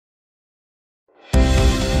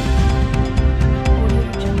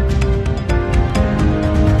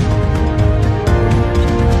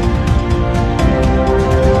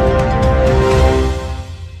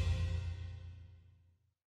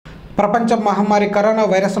ప్రపంచ మహమ్మారి corona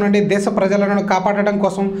virus నుండి దేశ ప్రజలను కాపాడడం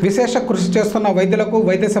కోసం విశేష కృషి చేస్తున్న వైద్యులకు,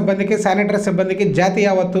 వైద్య సిబ్బందికి, శానిటరీ సిబ్బందికి జాతి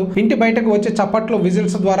యావత్తు ఇంటి బయటకు వచ్చి చప్పట్లు,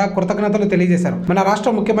 విజిల్స్ ద్వారా కృతజ్ఞతలు తెలియజేశారు. మన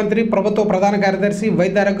రాష్ట్ర ముఖ్యమంత్రి, ప్రభుత్వ ప్రధాన కార్యదర్శి,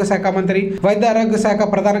 వైద్య ఆరోగ్య శాఖ మంత్రి, వైద్య ఆరోగ్య శాఖ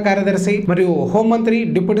ప్రధాన కార్యదర్శి మరియు హోంమంత్రి,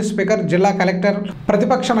 డిప్యూటీ స్పీకర్, జిల్లా కలెక్టర్,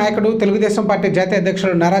 ప్రతిపక్ష నాయకుడు, తెలుగుదేశం పార్టీ జాతీయ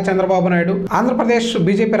అధ్యక్షుడు నారా చంద్రబాబు నాయుడు, ఆంధ్రప్రదేశ్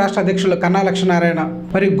బీజేపీ రాష్ట్ర అధ్యక్షులు కన్నా లక్ష్మీనారాయణ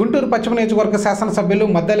మరియు గుంటూరు పశ్చిమ నియోజకవర్గ శాసనసభ్యులు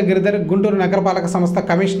మద్దెల గిరిధర్, గుంటూరు నగరపాలక సంస్థ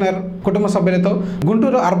కమిషనర్ కుటుంబ సభ్యులతో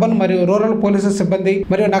గుంటూరు అర్బన్ మరియు రూరల్ పోలీసు సిబ్బంది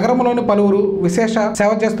మరియు నగరంలోని పలువురు విశేష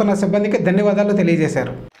సేవ చేస్తున్న సిబ్బందికి ధన్యవాదాలు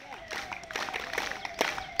తెలియజేశారు.